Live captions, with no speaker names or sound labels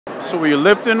So were you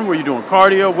lifting? Were you doing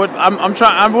cardio? What? I'm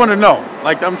trying. I want to know.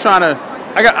 Like I'm trying to.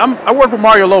 I work with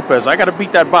Mario Lopez. I got to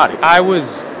beat that body. I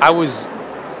was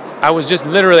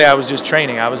just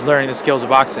training. I was learning the skills of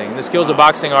boxing. The skills of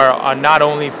boxing are not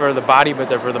only for the body, but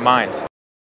they're for the mind.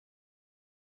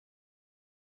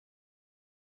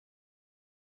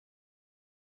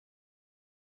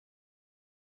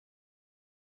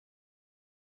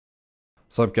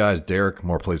 What's up, guys? Derek,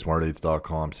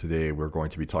 moreplaysmartates.com. Today we're going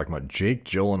to be talking about Jake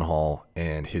Gyllenhaal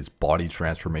and his body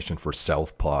transformation for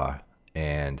Southpaw,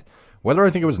 and whether I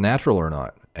think it was natural or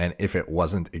not, and if it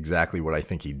wasn't exactly what I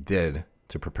think he did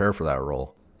to prepare for that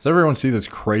role. So everyone sees this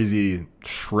crazy,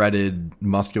 shredded,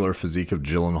 muscular physique of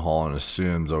Gyllenhaal and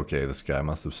assumes, okay, this guy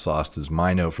must have sauced his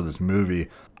mind out for this movie.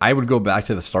 I would go back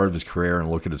to the start of his career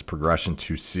and look at his progression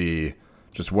to see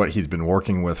just what he's been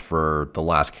working with for the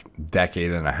last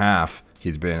decade and a half.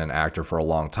 He's been an actor for a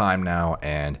long time now,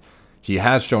 and he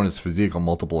has shown his physique on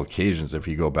multiple occasions. If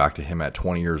you go back to him at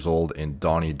 20 years old in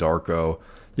Donnie Darko,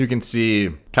 you can see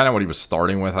kind of what he was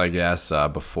starting with, I guess,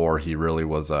 before he really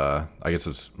was, I guess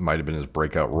this might have been his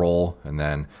breakout role. And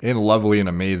then in Lovely and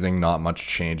Amazing, not much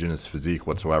change in his physique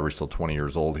whatsoever. He's still 20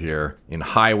 years old here. In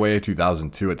Highway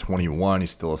 2002 at 21,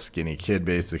 he's still a skinny kid,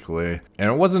 basically. And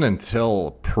it wasn't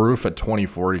until Proof at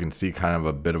 24, you can see kind of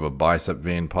a bit of a bicep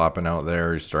vein popping out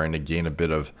there. He's starting to gain a bit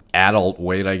of adult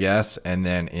weight, I guess. And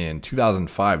then in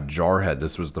 2005, Jarhead,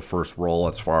 this was the first role,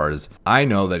 as far as I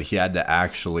know, that he had to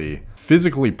actually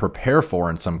physically prepare for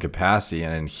in some capacity.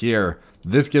 And in here,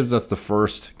 this gives us the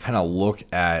first kind of look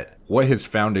at what his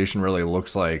foundation really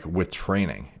looks like with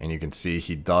training. And you can see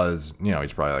he does, you know,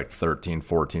 he's probably like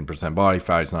 13-14% body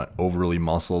fat. He's not overly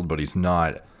muscled, but he's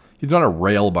not a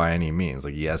rail by any means.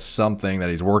 Like, he has something that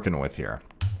he's working with here.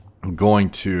 Going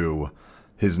to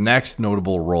his next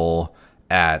notable role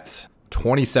at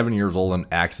 27 years old in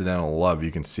Accidental Love,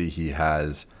 you can see he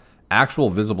has actual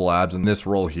visible abs. In this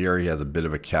role here, he has a bit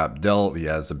of a cap delt. He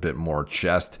has a bit more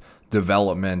chest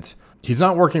development. He's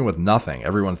not working with nothing.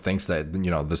 Everyone thinks that,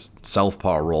 you know, this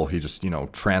Southpaw role, he just, you know,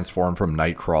 transformed from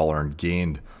Nightcrawler and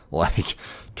gained like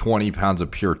 20 pounds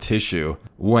of pure tissue,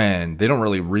 when they don't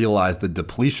really realize the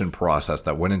depletion process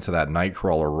that went into that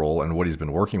Nightcrawler role and what he's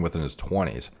been working with in his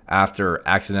 20s. After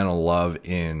Accidental Love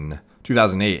in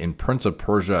 2008, in Prince of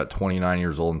Persia at 29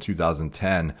 years old in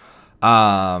 2010,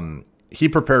 he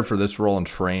prepared for this role and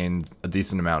trained a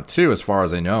decent amount too, as far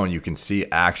as I know. And you can see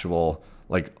actual,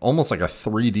 like, almost like a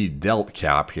 3D delt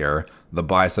cap here, the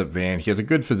bicep vein. He has a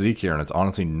good physique here, and it's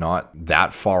honestly not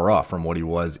that far off from what he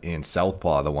was in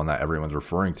Southpaw, the one that everyone's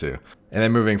referring to. And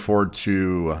then moving forward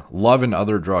to Love and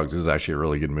Other Drugs. This is actually a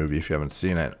really good movie if you haven't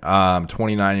seen it.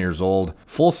 29 years old,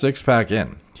 full six-pack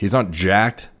in. He's not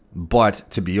jacked, but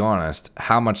to be honest,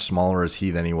 how much smaller is he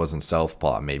than he was in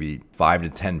Southpaw? Maybe 5 to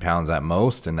 10 pounds at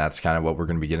most. And that's kind of what we're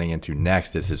going to be getting into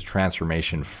next, is his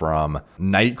transformation from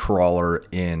Nightcrawler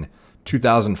in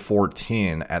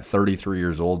 2014 at 33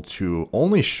 years old to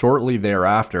only shortly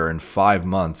thereafter, in 5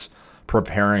 months,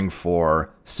 preparing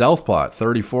for Southpaw at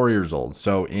 34 years old.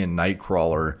 So in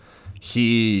Nightcrawler,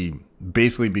 he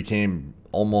basically became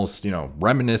almost, you know,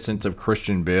 reminiscent of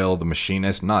Christian Bale, the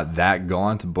Machinist. Not that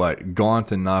gaunt, but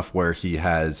gaunt enough where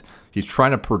he's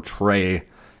trying to portray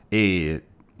a,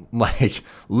 like,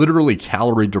 literally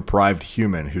calorie deprived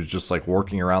human who's just like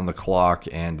working around the clock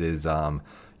and is,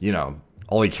 you know,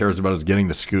 all he cares about is getting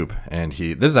the scoop. And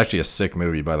this is actually a sick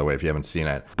movie, by the way, if you haven't seen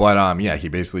it. But yeah, he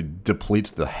basically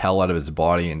depletes the hell out of his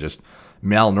body and just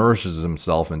malnourishes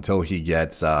himself until he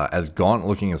gets as gaunt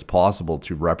looking as possible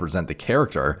to represent the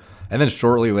character. And then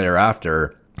shortly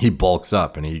thereafter, he bulks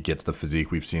up and he gets the physique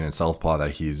we've seen in Southpaw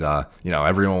that he's, you know,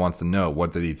 everyone wants to know,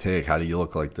 what did he take? How do you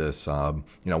look like this? You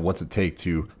know, what's it take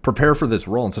to prepare for this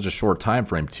role in such a short time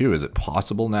frame too? Is it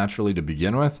possible naturally to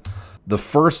begin with? The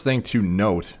first thing to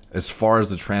note as far as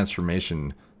the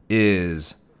transformation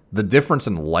is the difference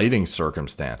in lighting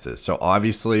circumstances. So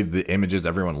obviously the images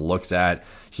everyone looks at,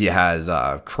 he has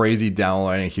crazy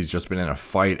downlighting. He's just been in a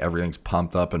fight. Everything's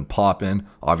pumped up and popping.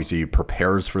 Obviously he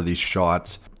prepares for these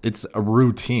shots. It's a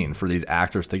routine for these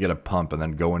actors to get a pump and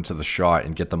then go into the shot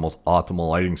and get the most optimal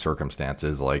lighting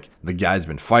circumstances. Like, the guy's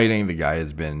been fighting, the guy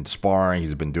has been sparring,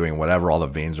 he's been doing whatever. All the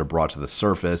veins are brought to the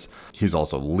surface. He's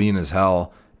also lean as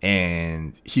hell,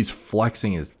 and he's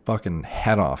flexing his fucking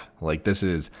head off. Like, this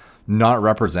is not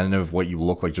representative of what you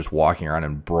look like just walking around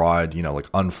in broad, you know, like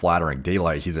unflattering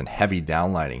daylight. He's in heavy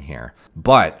downlighting here.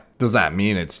 But does that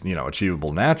mean it's, you know,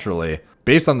 achievable naturally?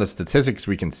 Based on the statistics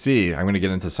we can see, I'm going to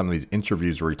get into some of these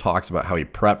interviews where he talks about how he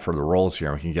prepped for the roles here,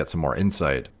 and we can get some more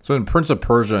insight. So in Prince of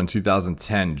Persia in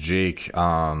 2010, Jake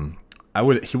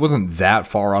he wasn't that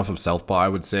far off of Southpaw, I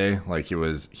would say. Like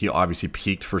he obviously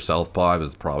peaked for Southpaw. It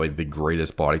was probably the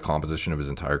greatest body composition of his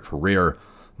entire career.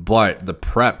 But the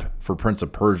prep for Prince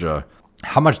of Persia,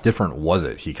 how much different was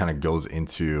it? He kind of goes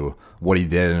into what he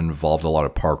did and involved a lot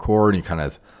of parkour, and he kind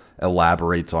of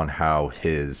elaborates on how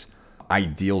his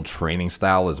ideal training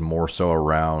style is more so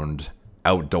around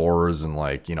outdoors and,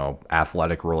 like, you know,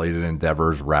 athletic related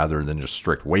endeavors rather than just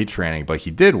strict weight training. But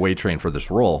he did weight train for this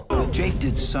role. Jake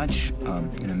did such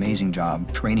an amazing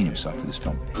job training himself for this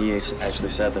film. He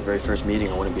actually said at the very first meeting,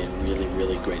 I want to be in really,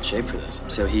 really great shape for this.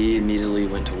 So he immediately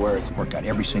went to work. Worked out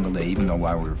every single day, even though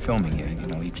while we were filming it, you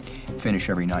know, he'd finish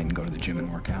every night and go to the gym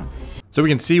and work out. So we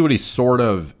can see what he sort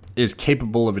of is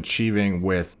capable of achieving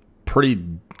with pretty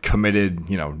committed,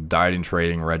 you know, diet and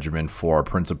training regimen for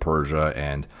Prince of Persia,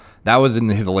 and that was in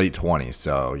his late 20s.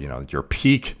 So, you know, your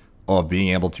peak of being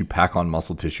able to pack on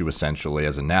muscle tissue essentially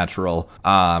as a natural.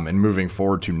 And moving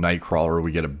forward to Nightcrawler,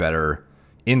 we get a better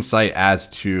insight as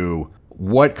to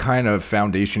what kind of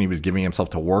foundation he was giving himself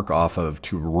to work off of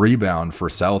to rebound for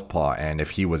Southpaw, and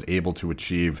if he was able to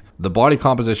achieve the body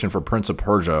composition for Prince of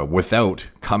Persia without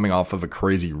coming off of a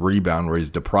crazy rebound where he's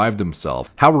deprived himself.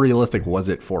 How realistic was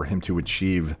it for him to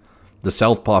achieve the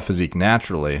Southpaw physique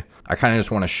naturally? I kind of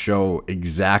just want to show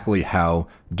exactly how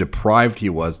deprived he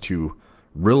was to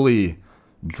really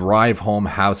drive home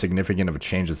how significant of a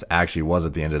change this actually was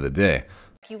at the end of the day.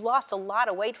 You lost a lot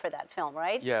of weight for that film,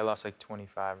 right? Yeah, I lost like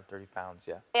 25 or 30 pounds,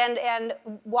 yeah. And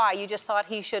why? You just thought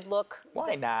he should look...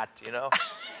 Why not, you know?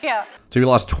 Yeah. So he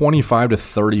lost 25 to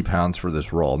 30 pounds for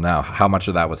this role. Now, how much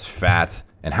of that was fat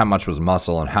and how much was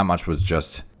muscle and how much was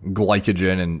just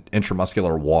glycogen and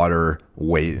intramuscular water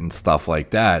weight and stuff like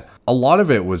that? A lot of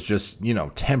it was just, you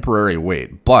know, temporary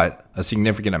weight, but a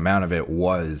significant amount of it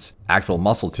was actual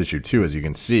muscle tissue too. As you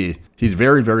can see, he's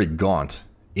very, very gaunt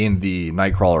in the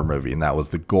Nightcrawler movie, and that was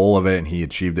the goal of it, and he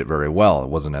achieved it very well. It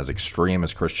wasn't as extreme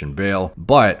as Christian Bale,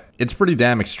 but it's pretty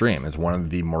damn extreme. It's one of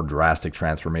the more drastic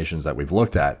transformations that we've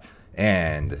looked at,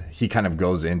 and he kind of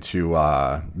goes into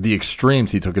the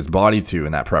extremes he took his body to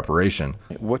in that preparation.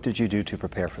 What did you do to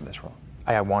prepare for this role?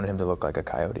 I wanted him to look like a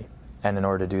coyote, and in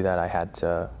order to do that, I had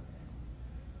to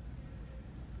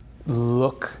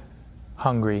look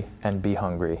hungry and be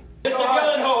hungry.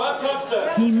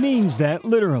 He means that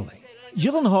literally.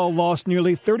 Gyllenhaal lost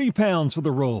nearly 30 pounds for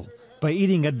the role by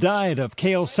eating a diet of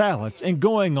kale salads and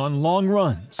going on long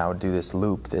runs. I would do this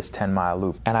loop, this 10-mile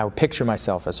loop, and I would picture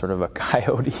myself as sort of a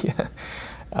coyote,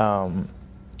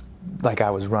 like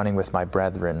I was running with my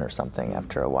brethren or something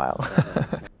after a while.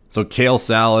 So kale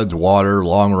salads, water,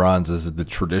 long runs, this is the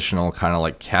traditional kind of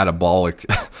like catabolic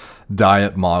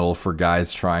diet model for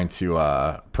guys trying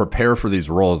to prepare for these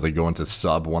roles. They go into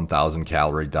sub 1,000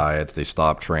 calorie diets, they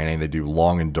stop training, they do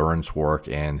long endurance work,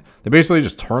 and they basically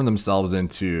just turn themselves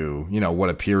into, you know, what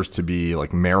appears to be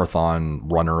like marathon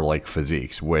runner like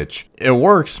physiques, which it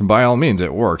works, by all means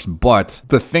it works, but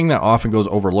the thing that often goes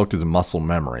overlooked is muscle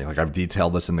memory. Like I've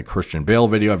detailed this in the Christian Bale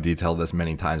video, I've detailed this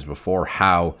many times before,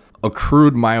 how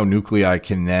accrued myonuclei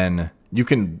can then, you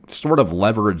can sort of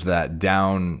leverage that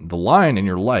down the line in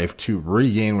your life to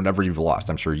regain whatever you've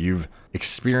lost. I'm sure you've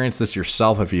experienced this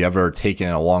yourself if you ever taken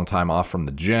a long time off from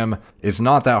the gym. It's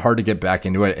not that hard to get back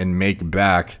into it and make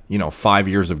back, you know, 5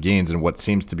 years of gains in what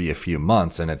seems to be a few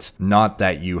months. And it's not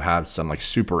that you have some like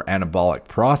super anabolic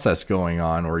process going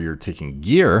on or you're taking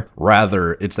gear.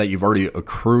 Rather, it's that you've already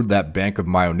accrued that bank of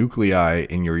myonuclei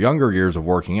in your younger years of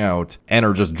working out and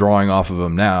are just drawing off of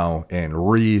them now and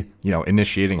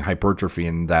initiating hypertrophy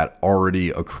in that already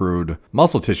accrued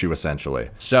muscle tissue essentially.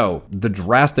 So the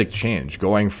drastic change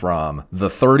going from the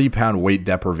 30-pound weight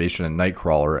deprivation in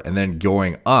Nightcrawler and then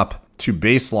going up to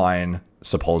baseline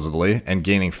supposedly and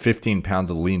gaining 15 pounds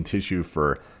of lean tissue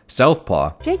for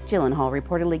Southpaw. Jake Gyllenhaal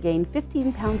reportedly gained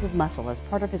 15 pounds of muscle as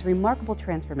part of his remarkable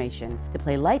transformation to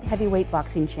play light heavyweight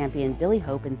boxing champion Billy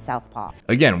Hope in Southpaw.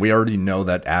 Again, we already know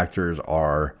that actors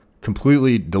are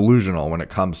completely delusional when it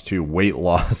comes to weight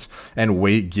loss and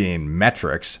weight gain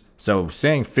metrics. So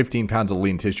saying 15 pounds of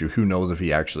lean tissue, who knows if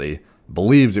he actually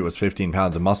believes it was 15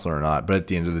 pounds of muscle or not. But at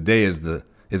the end of the day, is the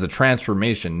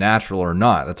transformation natural or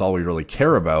not? That's all we really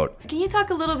care about. Can you talk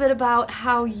a little bit about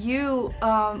how you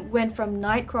went from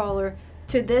Nightcrawler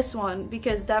to this one?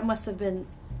 Because that must have been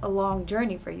a long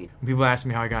journey for you. When people ask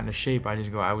me how I got into shape, I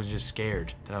just go, I was just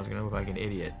scared that I was gonna look like an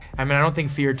idiot. I mean, I don't think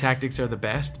fear tactics are the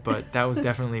best, but that was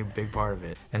definitely a big part of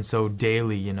it. And so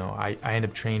daily, you know, I end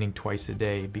up training twice a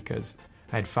day because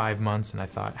I had 5 months and I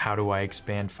thought, how do I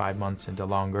expand 5 months into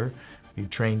longer? You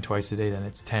train twice a day, then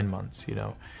it's 10 months, you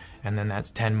know. And then that's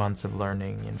 10 months of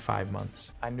learning in 5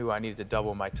 months. I knew I needed to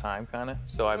double my time kind of,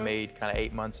 so I made kind of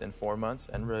 8 months and 4 months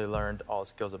and really learned all the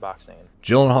skills of boxing.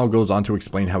 Gyllenhaal goes on to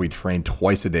explain how he trained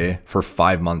twice a day for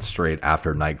 5 months straight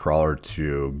after Nightcrawler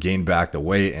to gain back the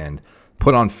weight and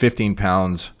put on 15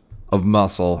 pounds of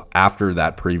muscle after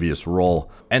that previous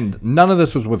role. And none of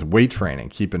this was with weight training,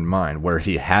 keep in mind, where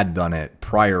he had done it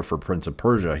prior for Prince of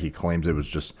Persia. He claims it was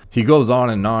just, he goes on,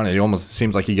 and it almost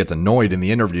seems like he gets annoyed in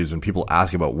the interviews when people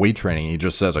ask about weight training. He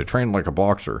just says, I trained like a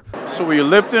boxer. So were you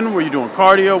lifting? Were you doing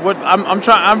cardio? What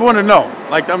I want to know.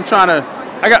 Like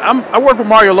I work with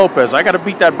Mario Lopez. I got to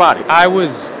beat that body. I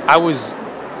was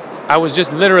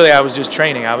just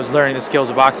training. I was learning the skills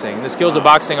of boxing. The skills of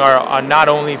boxing are not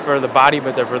only for the body,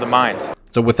 but they're for the mind.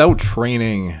 So without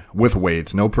training with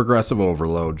weights, no progressive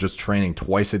overload, just training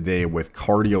twice a day with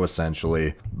cardio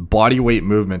essentially, body weight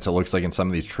movements, it looks like in some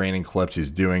of these training clips he's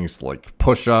doing like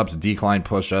push-ups, decline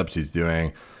push-ups, he's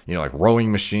doing, like rowing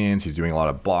machines, he's doing a lot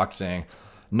of boxing.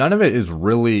 None of it is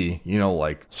really,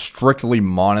 like strictly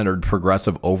monitored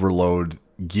progressive overload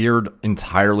geared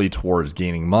entirely towards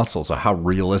gaining muscle. So how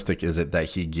realistic is it that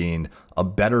he gained a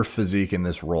better physique in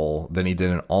this role than he did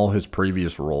in all his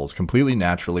previous roles, completely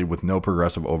naturally with no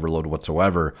progressive overload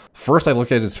whatsoever? First, I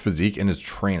look at his physique and his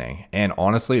training, and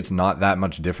honestly, it's not that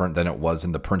much different than it was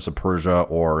in the Prince of Persia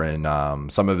or in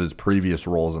some of his previous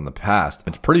roles in the past.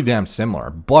 It's pretty damn similar,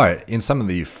 but in some of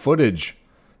the footage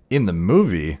in the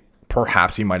movie,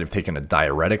 perhaps he might have taken a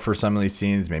diuretic for some of these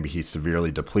scenes. Maybe he severely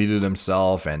depleted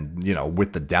himself, and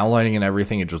with the downlighting and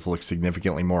everything, it just looks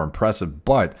significantly more impressive.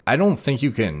 But I don't think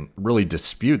you can really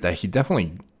dispute that he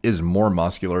definitely is more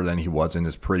muscular than he was in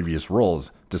his previous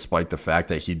roles, despite the fact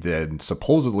that he did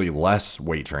supposedly less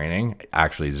weight training,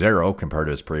 actually 0 compared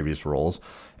to his previous roles.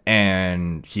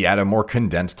 And he had a more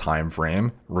condensed time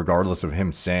frame, regardless of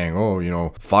him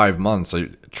saying, 5 months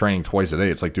training twice a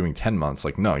day, it's like doing 10 months.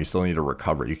 Like, no, you still need to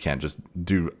recover. You can't just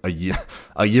do a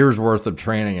year's worth of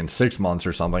training in 6 months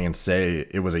or something and say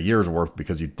it was a year's worth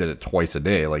because you did it twice a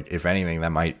day. Like, if anything,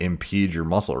 that might impede your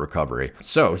muscle recovery.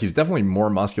 So he's definitely more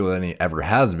muscular than he ever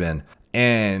has been,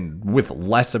 and with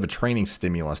less of a training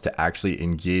stimulus to actually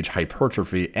engage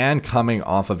hypertrophy, and coming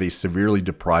off of a severely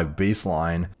deprived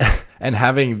baseline and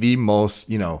having the most,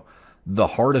 the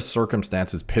hardest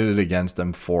circumstances pitted against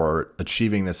him for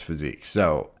achieving this physique.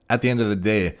 So at the end of the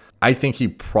day, I think he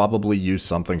probably used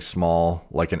something small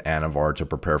like an Anavar to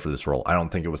prepare for this role. I don't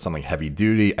think it was something heavy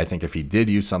duty. I think if he did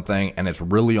use something, and it's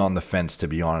really on the fence, to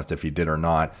be honest, if he did or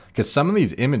not, because some of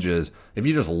these images, if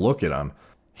you just look at them,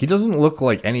 he doesn't look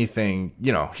like anything,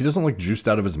 he doesn't look juiced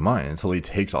out of his mind until he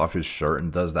takes off his shirt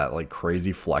and does that like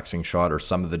crazy flexing shot, or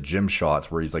some of the gym shots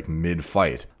where he's like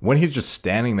mid-fight. When he's just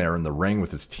standing there in the ring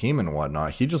with his team and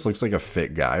whatnot, he just looks like a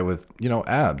fit guy with,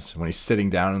 abs. When he's sitting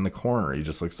down in the corner, he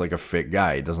just looks like a fit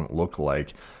guy. He doesn't look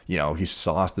like, he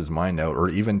sauced his mind out or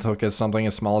even took something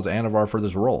as small as Anavar for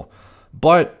this role.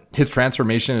 But his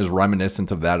transformation is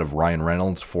reminiscent of that of Ryan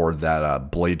Reynolds for that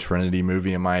Blade Trinity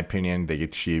movie, in my opinion. They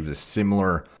achieved a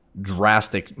similar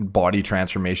drastic body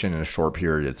transformation in a short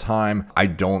period of time. I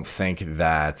don't think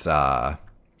that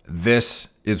this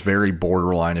is very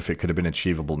borderline if it could have been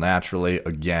achievable naturally.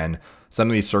 Again, some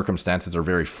of these circumstances are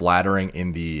very flattering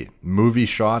in the movie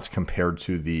shots compared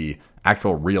to the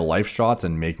actual real life shots,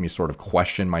 and make me sort of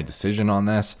question my decision on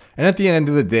this. And at the end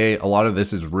of the day, a lot of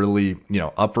this is really,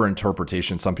 up for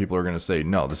interpretation. Some people are going to say,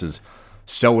 no, this is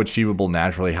so achievable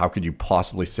naturally. How could you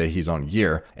possibly say he's on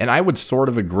gear? And I would sort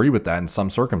of agree with that in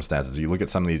some circumstances. You look at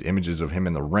some of these images of him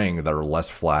in the ring that are less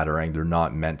flattering. They're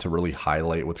not meant to really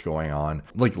highlight what's going on.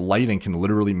 Like, lighting can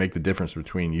literally make the difference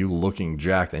between you looking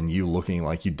jacked and you looking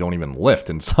like you don't even lift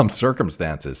in some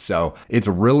circumstances. So it's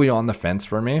really on the fence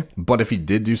for me. But if he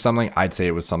did do something, I'd say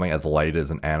it was something as light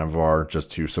as an Anavar,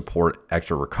 just to support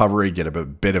extra recovery, get a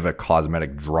bit of a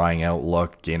cosmetic drying out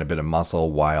look, gain a bit of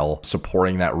muscle while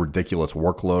supporting that ridiculous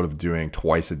workload of doing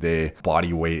twice a day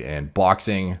body weight and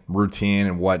boxing routine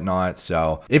and whatnot.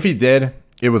 So if he did,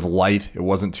 it was light. It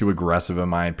wasn't too aggressive in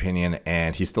my opinion,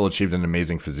 and he still achieved an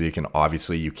amazing physique. And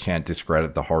obviously you can't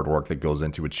discredit the hard work that goes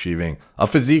into achieving a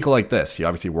physique like this. He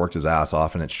obviously worked his ass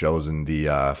off, and it shows in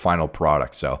the final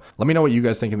product. So let me know what you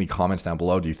guys think in the comments down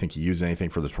below. Do you think he used anything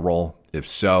for this role? If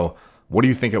so, what do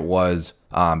you think it was,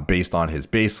 based on his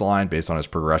baseline, based on his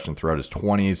progression throughout his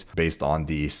 20s, based on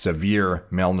the severe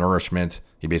malnourishment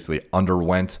he basically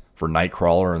underwent for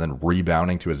Nightcrawler and then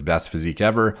rebounding to his best physique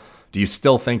ever? Do you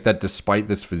still think that despite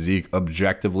this physique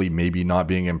objectively maybe not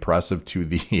being impressive to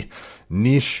the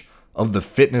niche of the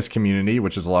fitness community,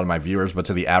 which is a lot of my viewers, but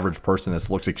to the average person, this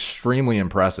looks extremely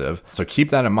impressive? So keep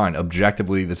that in mind.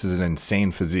 Objectively, this is an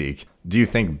insane physique. Do you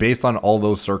think, based on all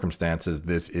those circumstances,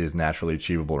 this is naturally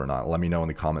achievable or not? Let me know in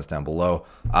the comments down below.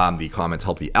 The comments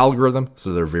help the algorithm,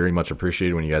 so they're very much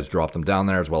appreciated when you guys drop them down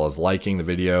there, as well as liking the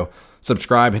video.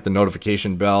 Subscribe, hit the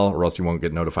notification bell, or else you won't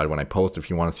get notified when I post. If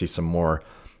you want to see some more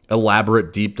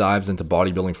elaborate deep dives into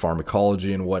bodybuilding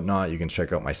pharmacology and whatnot, you can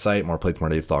check out my site,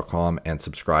 moreplates.com, and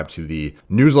subscribe to the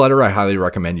newsletter. I highly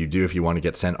recommend you do if you want to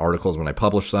get sent articles when I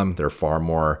publish them. They're far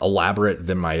more elaborate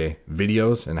than my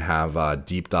videos and have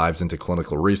deep dives into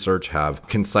clinical research, have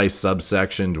concise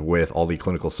subsectioned with all the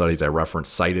clinical studies I reference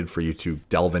cited for you to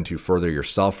delve into further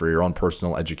yourself for your own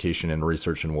personal education and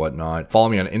research and whatnot. Follow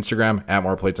me on Instagram at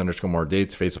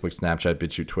moreplates_moredates, Facebook, Snapchat,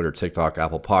 BitChute, Twitter, TikTok,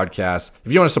 Apple Podcasts.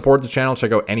 If you want to support the channel,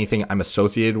 check out anything I'm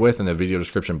associated with in the video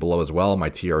description below as well.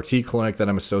 My TRT clinic that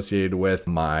I'm associated with,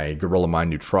 my Gorilla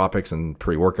Mind nootropics and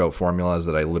pre-workout formulas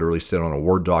that I literally sit on a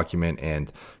Word document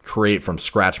and create from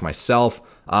scratch myself,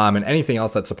 and anything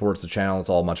else that supports the channel. It's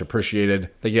all much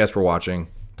appreciated. Thank you guys for watching.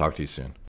 Talk to you soon.